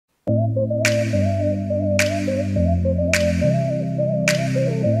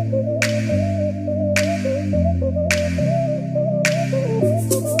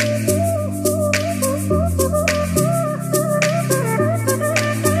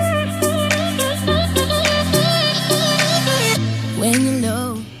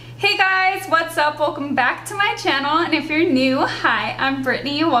Welcome back to my channel, and if you're new, hi, I'm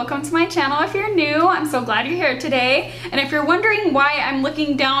Brittany. Welcome to my channel. If you're new, I'm so glad you're here today. And if you're wondering why I'm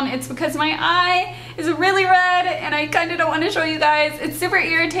looking down, it's because my eye is really red and I kind of don't want to show you guys. It's super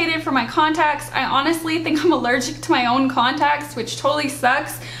irritated from my contacts. I honestly think I'm allergic to my own contacts, which totally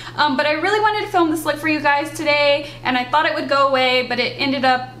sucks. But I really wanted to film this look for you guys today, and I thought it would go away, but it ended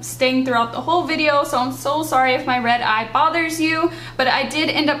up staying throughout the whole video, so I'm so sorry if my red eye bothers you. But I did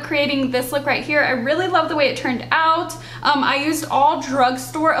end up creating this look right here. I really love the way it turned out. I used all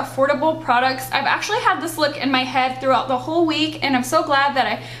drugstore affordable products. I've actually had this look in my head throughout the whole week, and I'm so glad that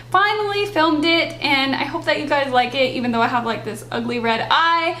I finally filmed it, and I hope that you guys like it, even though I have like this ugly red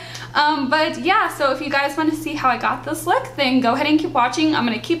eye. But yeah, so if you guys want to see how I got this look, then go ahead and keep watching. I'm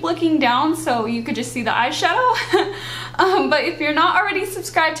going to keep looking down so you could just see the eyeshadow. But if you're not already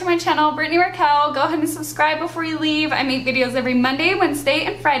subscribed to my channel, BritanyRaquell, go ahead and subscribe before you leave. I make videos every Monday, Wednesday,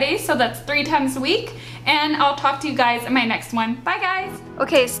 and Friday, so that's 3 times a week. And I'll talk to you guys in my next one. Bye guys!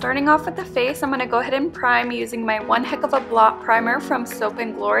 Okay, starting off with the face, I'm going to go ahead and prime using my One Heck of a Blot primer from Soap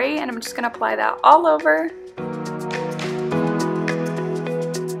 & Glory, and I'm just going to apply that all over.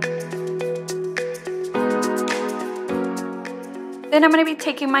 Then I'm going to be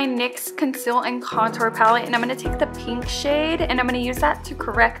taking my NYX Conceal and Contour palette, and I'm going to take the pink shade, and I'm going to use that to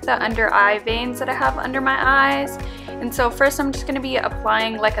correct the under eye veins that I have under my eyes. And so first I'm just going to be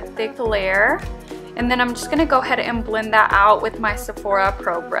applying like a thick layer, and then I'm just going to go ahead and blend that out with my Sephora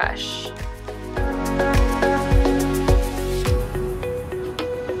Pro brush.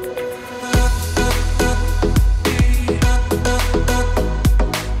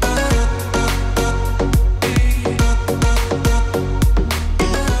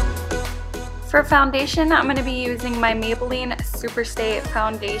 For foundation, I'm going to be using my Maybelline Superstay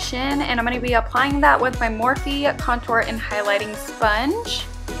foundation, and I'm going to be applying that with my Morphe contour and highlighting sponge.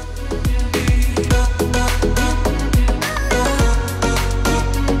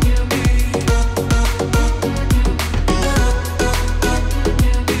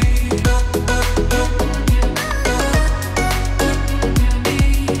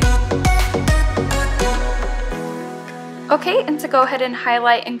 Okay, and to go ahead and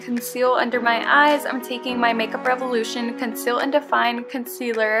highlight and conceal under my eyes, I'm taking my Makeup Revolution Conceal and Define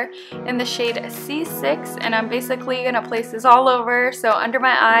Concealer in the shade C6, and I'm basically going to place this all over, so under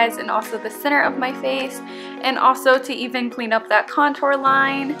my eyes and also the center of my face, and also to even clean up that contour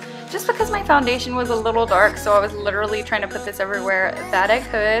line, just because my foundation was a little dark, so I was literally trying to put this everywhere that I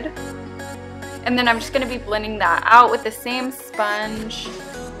could. And then I'm just going to be blending that out with the same sponge.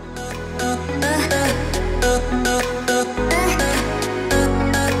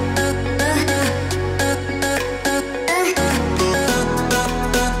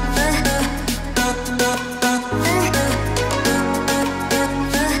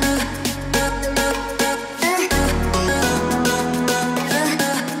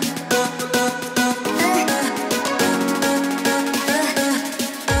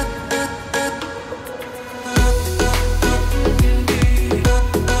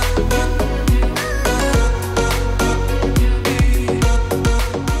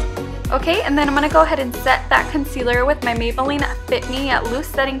 Okay, and then I'm going to go ahead and set that concealer with my Maybelline Fit Me Loose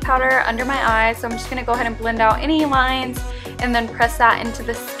Setting Powder under my eyes. So I'm just going to go ahead and blend out any lines and then press that into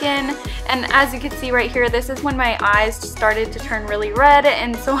the skin. And as you can see right here, this is when my eyes started to turn really red,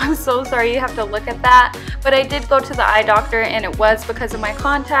 and so I'm so sorry you have to look at that. But I did go to the eye doctor, and it was because of my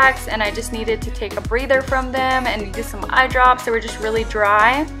contacts, and I just needed to take a breather from them and use some eye drops. They were just really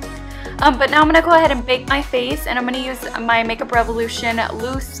dry. But now I'm going to go ahead and bake my face, and I'm going to use my Makeup Revolution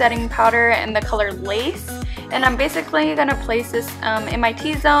Loose Setting Powder in the color Lace. And I'm basically going to place this in my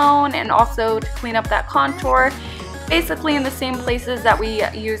T-zone and also to clean up that contour, basically in the same places that we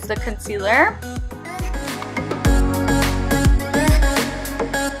use the concealer.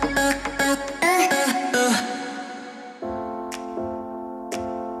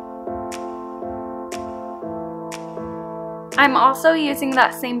 I'm also using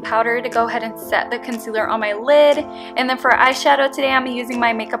that same powder to go ahead and set the concealer on my lid. And then for eyeshadow today, I'm using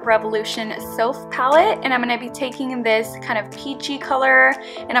my Makeup Revolution Soph palette, and I'm going to be taking this kind of peachy color,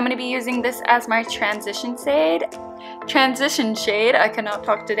 and I'm going to be using this as my transition shade. transition shade, I cannot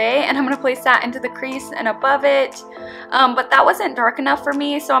talk today, and I'm going to place that into the crease and above it. But that wasn't dark enough for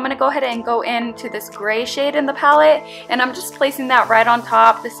me, so I'm going to go ahead and go into this gray shade in the palette, and I'm just placing that right on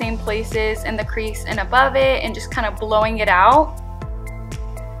top, the same places in the crease and above it, and just kind of blowing it out.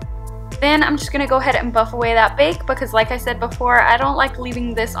 Then I'm just going to go ahead and buff away that bake because, like I said before, I don't like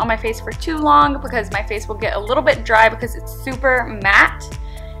leaving this on my face for too long because my face will get a little bit dry because it's super matte.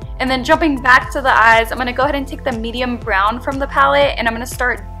 And then jumping back to the eyes, I'm going to go ahead and take the medium brown from the palette, and I'm going to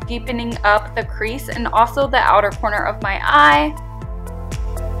start deepening up the crease and also the outer corner of my eye.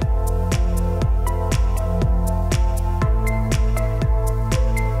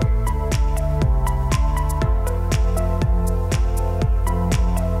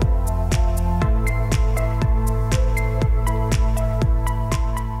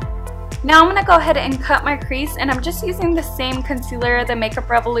 Now I'm going to go ahead and cut my crease, and I'm just using the same concealer, the Makeup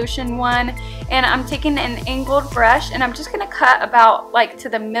Revolution one, and I'm taking an angled brush and I'm just going to cut about like to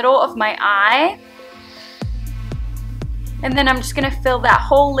the middle of my eye. And then I'm just going to fill that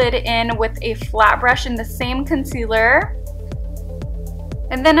whole lid in with a flat brush in the same concealer.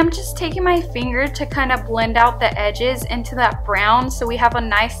 And then I'm just taking my finger to kind of blend out the edges into that brown so we have a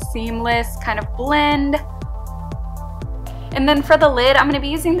nice seamless kind of blend. And then for the lid, I'm going to be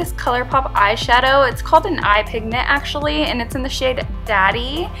using this Colourpop eyeshadow. It's called an eye pigment actually, and it's in the shade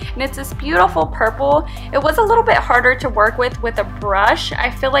Daddy, and it's this beautiful purple. It was a little bit harder to work with a brush.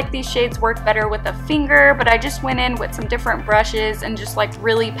 I feel like these shades work better with a finger, but I just went in with some different brushes and just like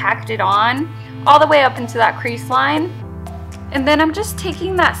really packed it on all the way up into that crease line. And then I'm just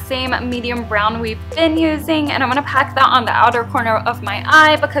taking that same medium brown we've been using, and I'm going to pack that on the outer corner of my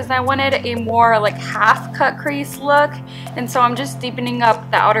eye because I wanted a more like half cut crease look. And so I'm just deepening up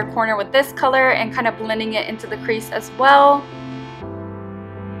the outer corner with this color and kind of blending it into the crease as well.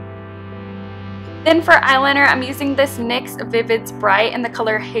 Then for eyeliner, I'm using this NYX Vivids Bright in the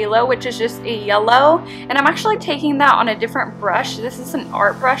color Halo, which is just a yellow. And I'm actually taking that on a different brush. This is an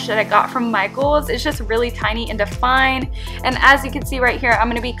art brush that I got from Michaels. It's just really tiny and defined. And as you can see right here, I'm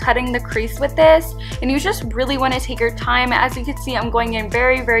going to be cutting the crease with this. And you just really want to take your time. As you can see, I'm going in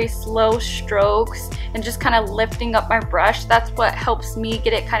very, very slow strokes and just kind of lifting up my brush. That's what helps me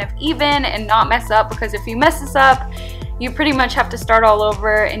get it kind of even and not mess up, because if you mess this up, you pretty much have to start all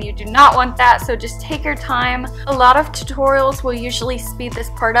over, and you do not want that, so just take your time. A lot of tutorials will usually speed this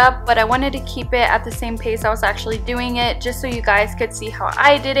part up, but I wanted to keep it at the same pace I was actually doing it, just so you guys could see how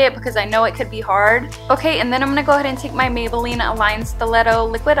I did it, because I know it could be hard. Okay, and then I'm going to go ahead and take my Maybelline Align Stiletto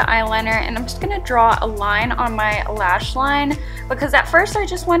liquid eyeliner, and I'm just going to draw a line on my lash line, because at first I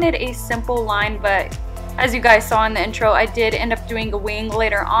just wanted a simple line, but as you guys saw in the intro, I did end up doing a wing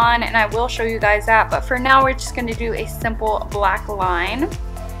later on, and I will show you guys that, but for now we're just going to do a simple black line.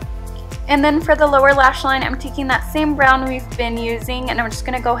 And then for the lower lash line, I'm taking that same brown we've been using, and I'm just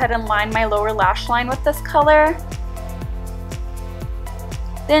going to go ahead and line my lower lash line with this color.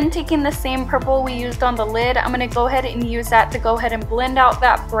 Then taking the same purple we used on the lid, I'm going to go ahead and use that to go ahead and blend out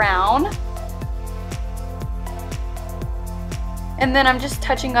that brown. And then I'm just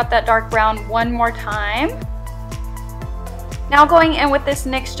touching up that dark brown one more time. Now going in with this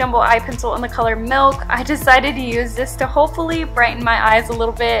NYX Jumbo eye pencil in the color Milk, I decided to use this to hopefully brighten my eyes a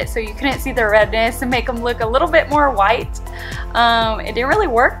little bit so you couldn't see the redness and make them look a little bit more white. It didn't really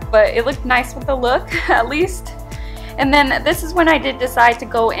work, but it looked nice with the look, at least. And then this is when I did decide to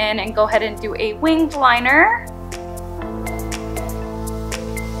go in and go ahead and do a winged liner.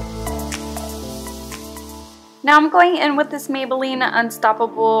 Now I'm going in with this Maybelline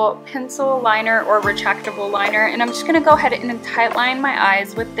Unstoppable pencil liner or retractable liner, and I'm just going to go ahead and tightline my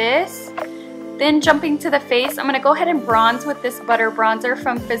eyes with this. Then jumping to the face, I'm going to go ahead and bronze with this butter bronzer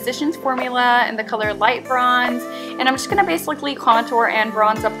from Physicians Formula in the color Light Bronze, and I'm just going to basically contour and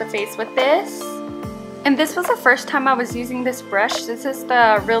bronze up the face with this. And this was the first time I was using this brush. This is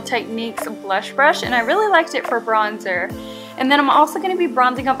the Real Techniques blush brush, and I really liked it for bronzer. And then I'm also going to be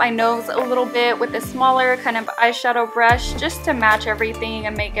bronzing up my nose a little bit with a smaller kind of eyeshadow brush just to match everything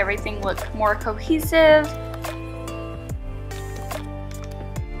and make everything look more cohesive.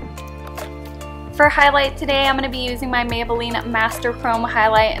 For highlight today, I'm going to be using my Maybelline Master Chrome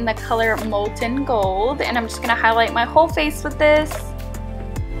highlight in the color Molten Gold, and I'm just going to highlight my whole face with this.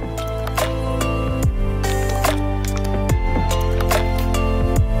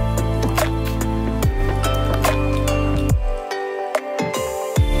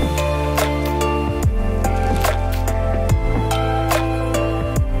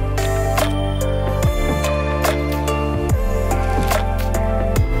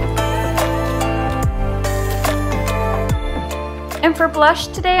 And for blush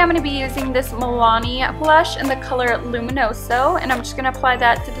today, I'm going to be using this Milani blush in the color Luminoso, and I'm just going to apply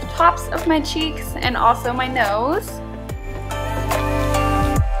that to the tops of my cheeks and also my nose.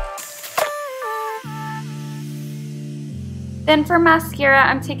 Then for mascara,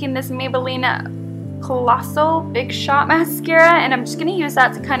 I'm taking this Maybelline Colossal Big Shot Mascara, and I'm just going to use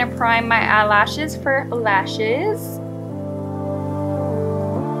that to kind of prime my eyelashes for lashes.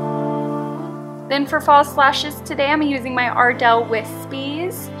 Then for false lashes today, I'm using my Ardell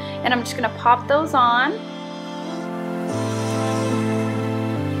Whispies, and I'm just going to pop those on.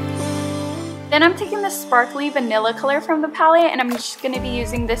 Then I'm taking this sparkly vanilla color from the palette, and I'm just going to be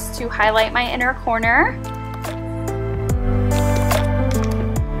using this to highlight my inner corner.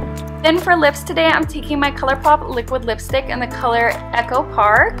 Then for lips today, I'm taking my Colourpop liquid lipstick in the color Echo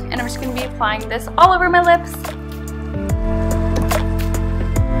Park, and I'm just going to be applying this all over my lips.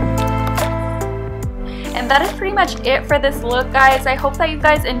 And that is pretty much it for this look, guys. I hope that you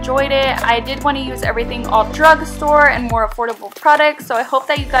guys enjoyed it. I did want to use everything all drugstore and more affordable products, so I hope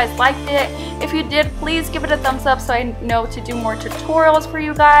that you guys liked it. If you did, please give it a thumbs up so I know to do more tutorials for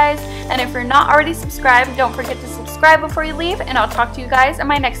you guys. And if you're not already subscribed, don't forget to subscribe before you leave, and I'll talk to you guys in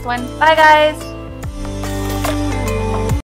my next one. Bye, guys!